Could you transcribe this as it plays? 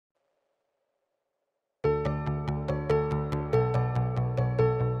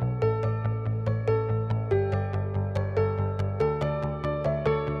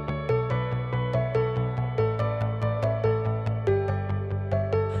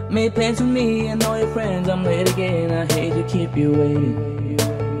Made plans with me and all your friends, I'm late again, I hate to keep you waiting.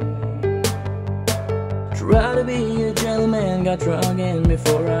 Try to be a gentleman, got drunk and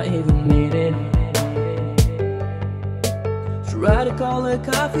before I even made it. Try to call a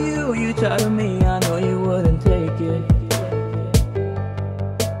car for you, you tried to me, I know you wouldn't take it.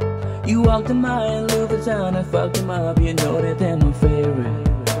 You walked a mile, Louis and fucked him up, you know that they're my favorite.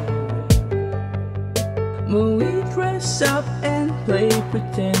 But we dress up and play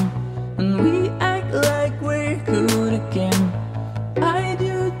pretend, and we act like we're good again. I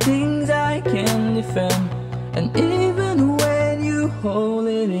do things I can defend, and even when you hold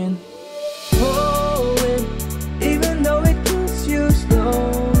it in, hold it, even though it kills you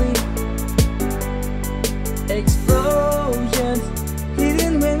slowly. Explosions,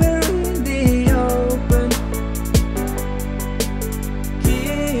 hidden when we're in the open.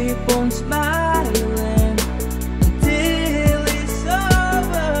 Keep on smiling until it's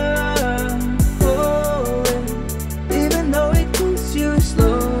over. Hold it, even though it kills you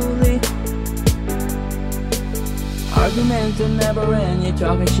slowly. Arguments that never end, you're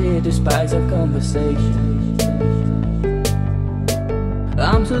talking shit despite of conversation.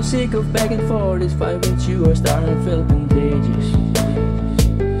 I'm so sick of back and forth, this fight with you are starting to feel contagious.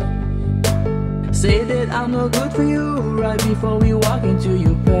 Say that I'm no good for you right before we walk into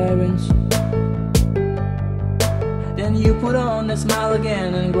your parents. Then you put on that smile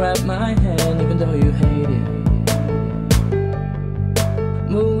again and grab my hand even though you hate it.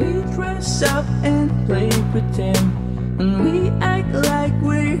 But we dress up and play pretend, and we act like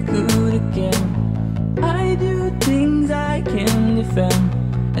we're good again. I do things I can defend,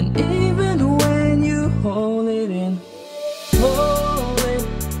 and even when you hold it in, hold it,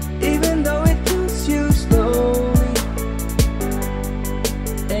 even though it kills you slowly.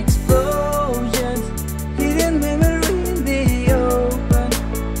 Explosions, hidden memory in the open.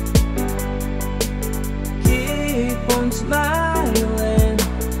 Keep on smiling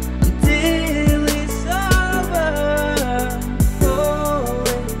until it's over. Hold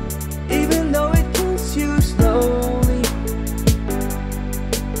it, even though it kills you slowly.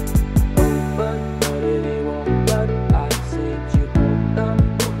 Oh, but it won't, but I said you hold on,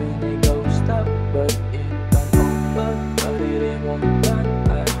 hoping it goes stop, but it don't. Oh, but it won't, but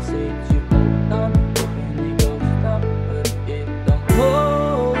I said you hold on, hoping it goes stop, but it don't.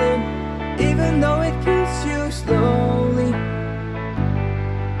 Hold it, even though it kills you slowly.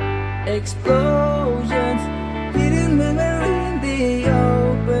 Explode.